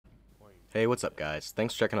Hey, what's up guys?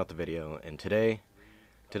 Thanks for checking out the video, and today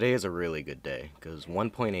is a really good day, because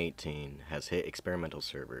 1.18 has hit experimental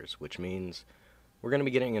servers, which means we're going to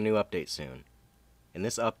be getting a new update soon. And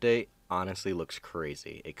this update honestly looks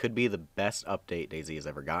crazy. It could be the best update Dayz has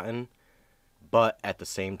ever gotten, but at the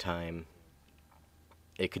same time,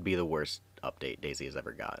 it could be the worst update Dayz has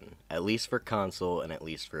ever gotten. At least for console, and at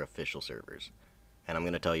least for official servers. And I'm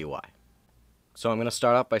going to tell you why. So I'm going to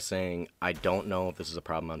start off by saying I don't know if this is a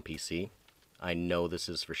problem on PC. I know this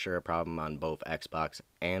is for sure a problem on both Xbox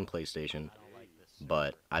and PlayStation,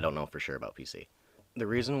 but I don't know for sure about PC. The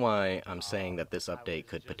reason why I'm saying that this update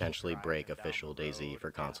could potentially break official Dayz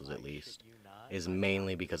for consoles at least is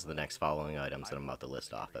mainly because of the next following items that I'm about to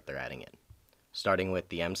list off that they're adding in. Starting with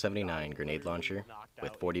the M79 grenade launcher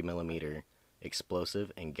with 40mm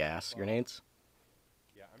explosive and gas grenades,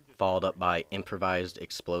 followed up by improvised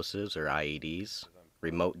explosives or IEDs,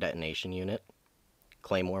 remote detonation unit,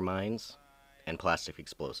 claymore mines, and plastic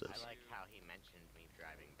explosives.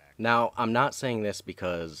 Now, I'm not saying this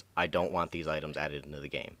because I don't want these items added into the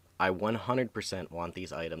game. I 100% want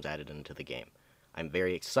these items added into the game. I'm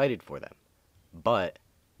very excited for them. But,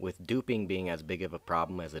 with duping being as big of a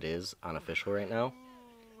problem as it is on official right now,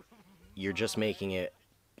 you're just making it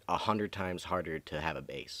 100 times harder to have a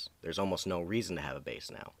base. There's almost no reason to have a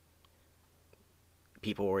base now.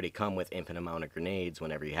 People already come with infinite amount of grenades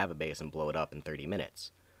whenever you have a base and blow it up in 30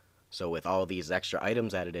 minutes. So with all these extra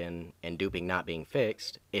items added in and duping not being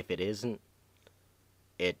fixed, if it isn't,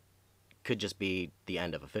 it could just be the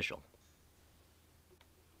end of official.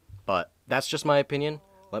 But that's just my opinion.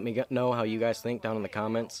 Let me know how you guys think down in the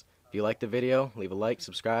comments. If you liked the video, leave a like,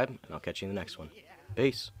 subscribe, and I'll catch you in the next one.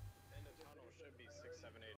 Peace.